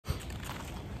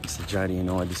So Jodie and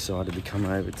I decided to come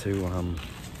over to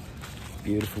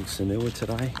beautiful Sanur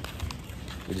today.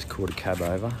 We just caught a cab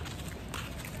over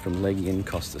from Leggy and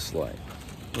cost us like,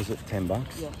 was it $10?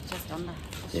 Yeah, just under.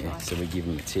 Yeah, so we give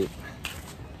him a tip.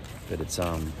 But it's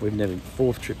we've never,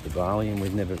 fourth trip to Bali, and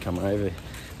we've never come over.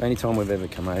 The only time we've ever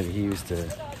come over here was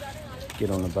to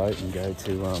get on the boat and go to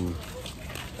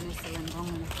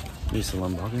Nusa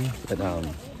Lombok. But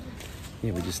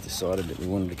yeah, we just decided that we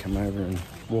wanted to come over and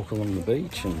walk along the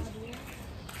beach, and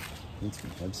it's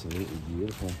absolutely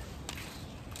beautiful.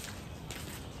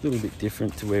 A little bit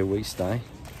different to where we stay.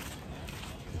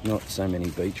 Not so many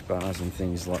beach bars and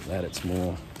things like that. It's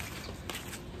more,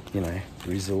 you know,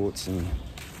 resorts and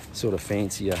sort of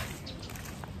fancier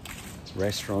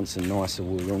restaurants and nicer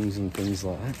rooms and things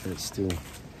like that. But it's still,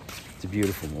 it's a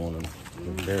beautiful morning.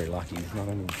 We're very lucky. I don't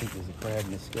even think there's a crowd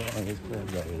in the sky. There's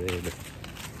crowds over there, but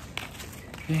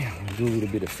yeah, we'll do a little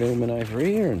bit of filming over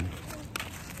here and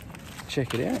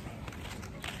check it out.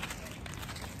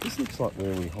 This looks like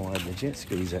where we hired the jet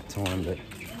skis that time, but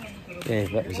yeah,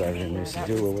 that was over in Nusa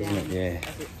Dua, wasn't it? Yeah.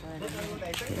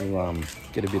 We'll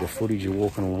get a bit of footage of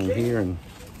walking along here, and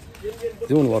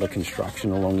doing a lot of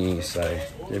construction along here, so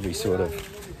every sort of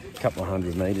couple of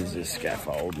 100 metres there's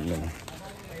scaffolding and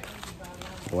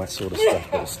all that sort of stuff,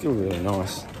 but it's still really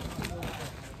nice.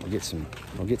 I'll get some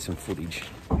footage.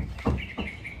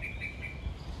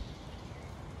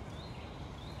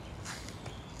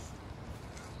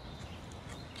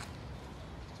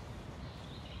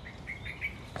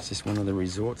 It's just one of the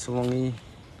resorts along here.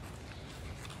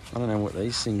 I don't know what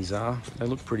these things are. They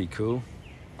look pretty cool.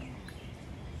 I love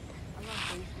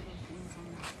these little things on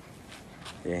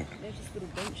there. Yeah. They're just little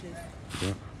benches.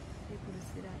 Yeah. People to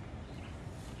sit at.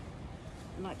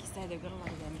 And like you say, they've got a lot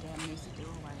of them down Nusa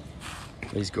Dua way.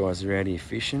 These guys are out here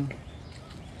fishing.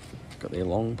 Got their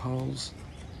long poles.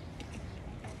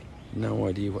 No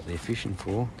idea what they're fishing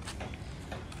for.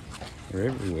 They're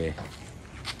everywhere.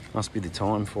 Must be the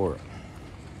time for it.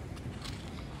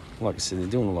 Like I said, they're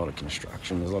doing a lot of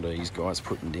construction. There's a lot of these guys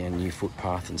putting down new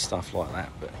footpath and stuff like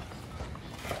that, but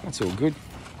that's all good.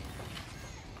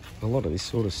 A lot of this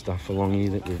sort of stuff along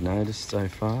here that we've noticed so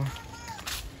far.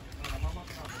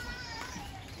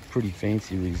 Pretty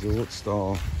fancy resort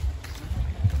style.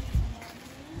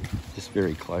 Just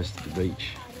very close to the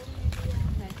beach.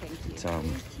 No, thank you. It's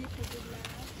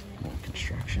more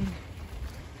construction.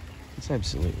 It's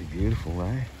absolutely beautiful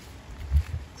though.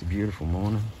 It's a beautiful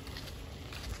morning.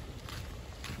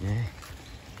 Yeah,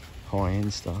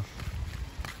 high-end stuff.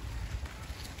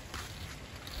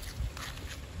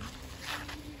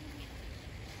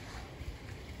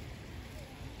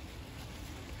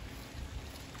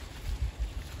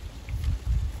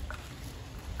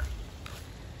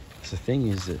 The thing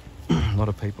is that a lot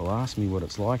of people ask me what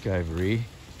it's like over here,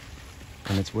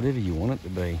 and it's whatever you want it to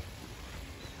be.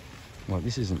 Like,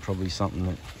 this isn't probably something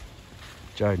that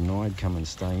Jode and I'd come and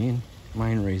stay in.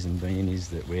 Main reason being is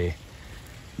that we're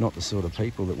not the sort of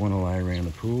people that want to lay around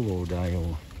the pool all day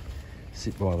or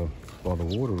sit by the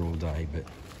water all day, but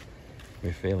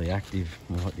we're fairly active.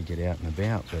 We like to get out and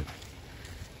about, but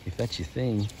if that's your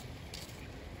thing,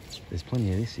 there's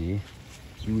plenty of this here.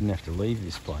 You wouldn't have to leave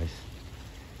this place.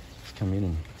 Just come in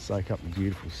and soak up the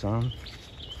beautiful sun.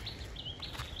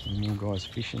 And more guys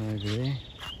fishing over there.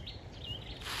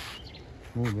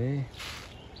 More there.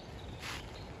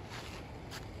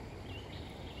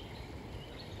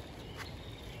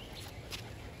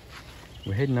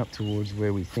 We're heading up towards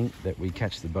where we think that we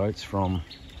catch the boats from,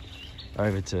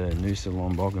 over to Nusa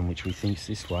Lombok, which we think's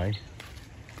this way.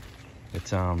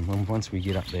 But once we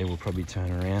get up there, we'll probably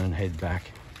turn around and head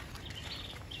back.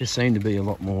 There seem to be a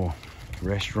lot more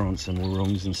restaurants and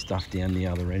rooms and stuff down the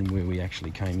other end where we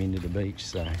actually came into the beach.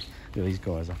 So these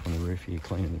guys up on the roof here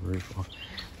cleaning the roof off.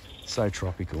 It's so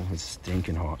tropical, it's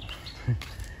stinking hot.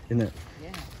 Isn't it?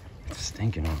 Yeah. It's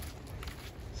stinking hot.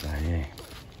 So yeah.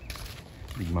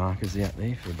 Big markers out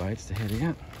there for the boats to head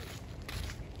out.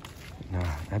 No,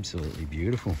 absolutely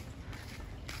beautiful.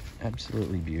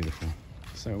 Absolutely beautiful.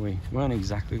 So we weren't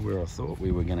exactly where I thought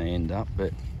we were going to end up,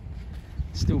 but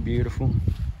still beautiful.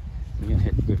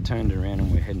 We've turned around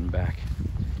and we're heading back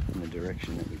in the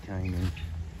direction that we came in.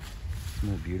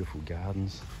 More beautiful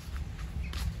gardens.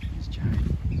 There's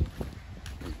Jade.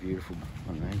 They're beautiful,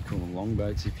 I don't know, you call them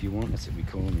longboats if you want. That's what we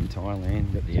call them in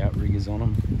Thailand. Got the outriggers on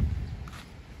them.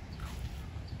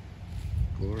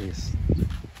 Glorious.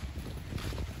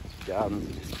 Gardens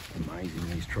are just amazing,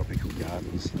 these tropical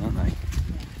gardens, aren't they?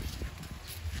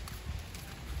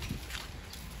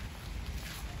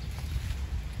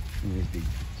 And there's big,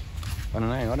 I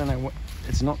don't know what,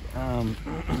 it's not,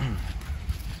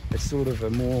 it's sort of a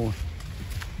more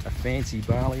a fancy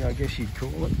Bali, I guess you'd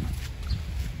call it.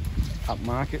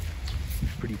 Upmarket,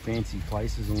 pretty fancy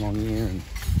places along here, and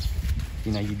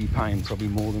you know, you'd be paying probably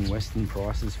more than Western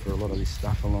prices for a lot of this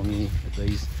stuff along here at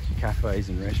these cafes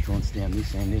and restaurants down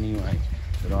this end anyway,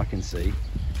 that I can see.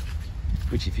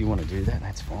 Which, if you want to do that,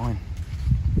 that's fine.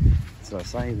 So I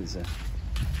say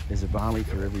there's a Bali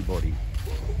for everybody.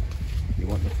 You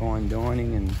want the fine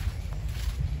dining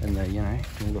and the, you know,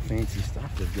 all the fancy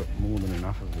stuff, they've got more than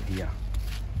enough of it here.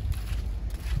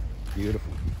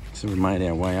 Beautiful. So we made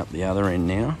our way up the other end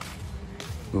now.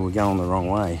 We were going the wrong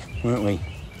way, weren't we?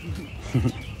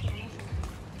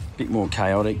 Bit more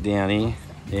chaotic down here.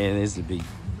 Yeah, there's the big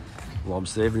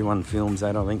lobster. Everyone films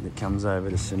that, I think, that comes over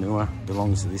to Sanur.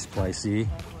 Belongs to this place here.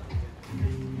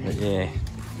 But yeah,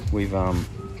 we've the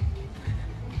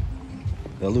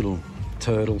little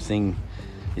turtle thing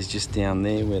is just down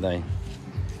there where they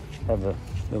have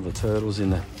the turtles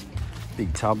in the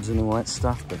big tubs and all that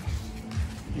stuff. But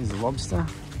here's the lobster.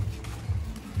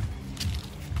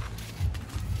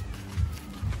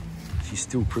 She's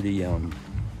still pretty, oh,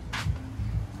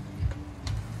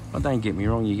 don't get me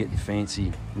wrong, you get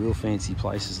fancy, real fancy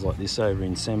places like this over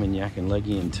in Seminyak and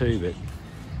Legian too, but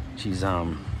she's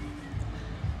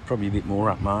probably a bit more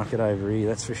upmarket over here,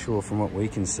 that's for sure, from what we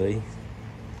can see.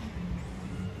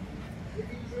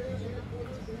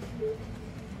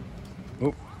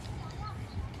 Oh.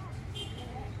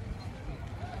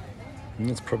 And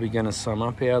that's probably going to sum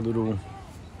up our little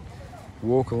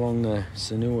walk along the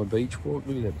Sanur beach walk.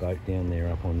 Look at that boat down there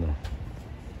up on the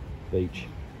beach.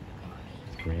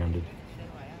 It's grounded.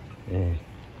 Yeah.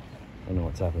 I don't know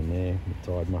what's happened there.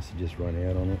 The tide must have just run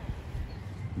out on it.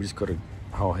 We just got a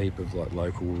whole heap of like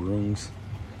local rooms.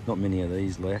 Not many of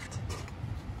these left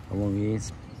along here.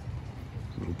 It's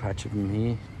a little patch of them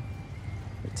here.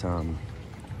 But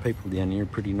people down here are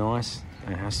pretty nice.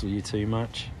 Don't hassle you too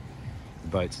much. The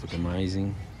boats look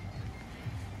amazing.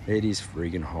 It is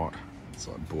friggin' hot. It's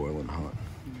like boiling hot.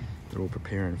 They're all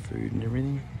preparing food and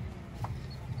everything. I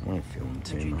won't film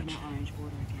too much. Orange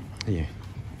water again. Yeah,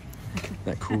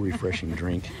 that cool, refreshing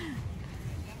drink.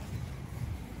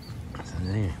 So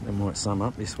there, that might sum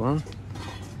up this one.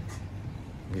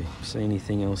 If we see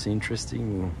anything else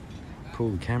interesting, we'll pull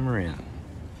the camera out.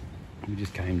 We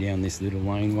just came down this little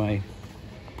laneway.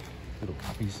 Little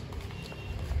puppies.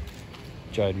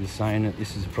 Jade was saying that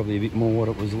this is probably a bit more what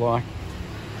it was like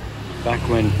back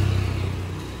when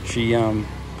she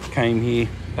came here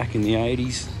back in the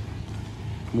 80s.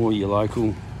 More your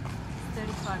local.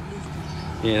 35 years ago.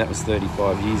 Yeah, that was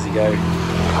 35 years ago.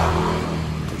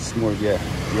 It's more of your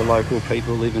local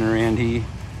people living around here.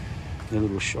 Their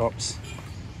little shops.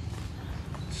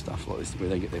 Stuff like this where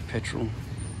they get their petrol.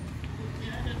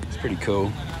 It's pretty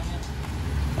cool.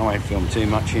 I won't film too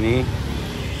much in here.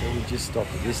 So we just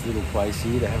stopped at this little place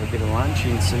here to have a bit of lunch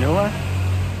in Sanur.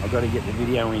 I've got to get the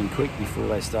video in quick before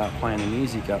they start playing the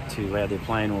music up too loud. They're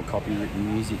playing all copywritten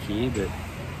music here, but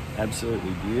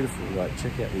absolutely beautiful. Like,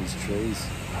 check out these trees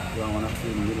growing up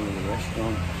through the middle of the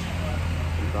restaurant.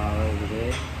 The bar over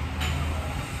there.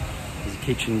 There's a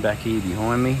kitchen back here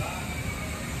behind me.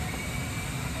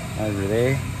 Over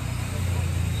there.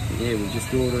 Yeah, we've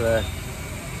just ordered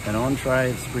an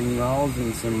entree of spring rolls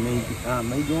and some mee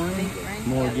goreng,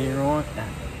 more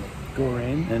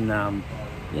goreng, and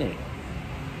yeah,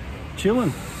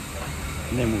 chilling.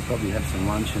 And then we'll probably have some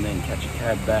lunch and then catch a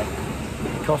cab back.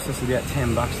 It cost us about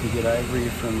 $10 to get over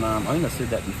here from, I think I said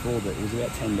that before, but it was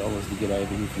about $10 to get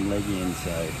over here from Legian,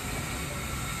 so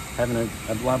having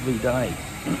a lovely day.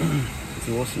 It's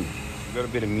awesome. We've got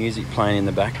a bit of music playing in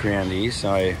the background here,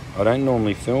 so I don't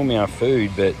normally film our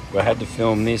food, but I had to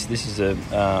film this. This is a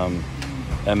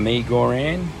mee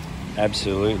goreng,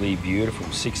 absolutely beautiful,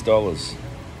 $6.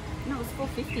 No, it's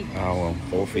 $4.50. Oh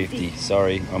well, $4.50.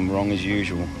 Sorry, I'm wrong as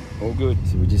usual. All good.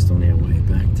 So we're just on our way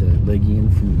back to Legian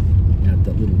from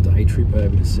that little day trip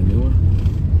over to Sanur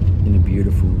in a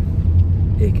beautiful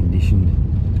air-conditioned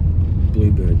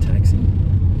Bluebird taxi.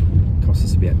 Cost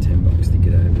us about $10 to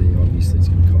get over there. Obviously it's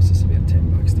going to cost us about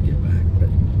 $10 to get back, but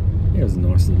yeah, it was a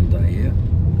nice little day out.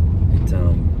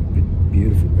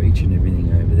 Beautiful beach and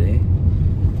everything over there.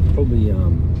 Probably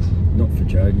not for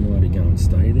Jode and I to go and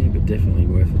stay there, but definitely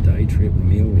worth a day trip. The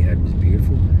meal we had was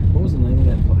beautiful. What was the name of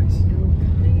that place?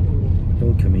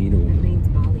 El Camino. It means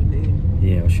Bali moon.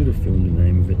 Yeah, I should have filmed the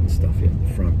name of it and stuff out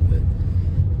the front, but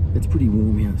it's pretty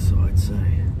warm outside, so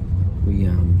we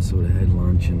sort of had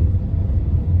lunch and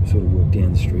sort of walked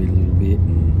down the street a little bit,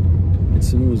 and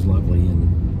Sanur was lovely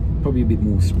and probably a bit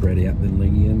more spread out than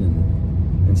Legian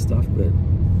and stuff, but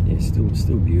yeah,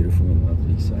 still beautiful and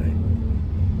lovely. So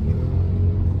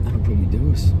that'll probably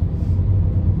do us.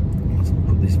 Let's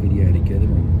put this video together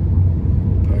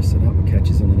and post it up. We'll catch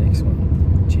you on the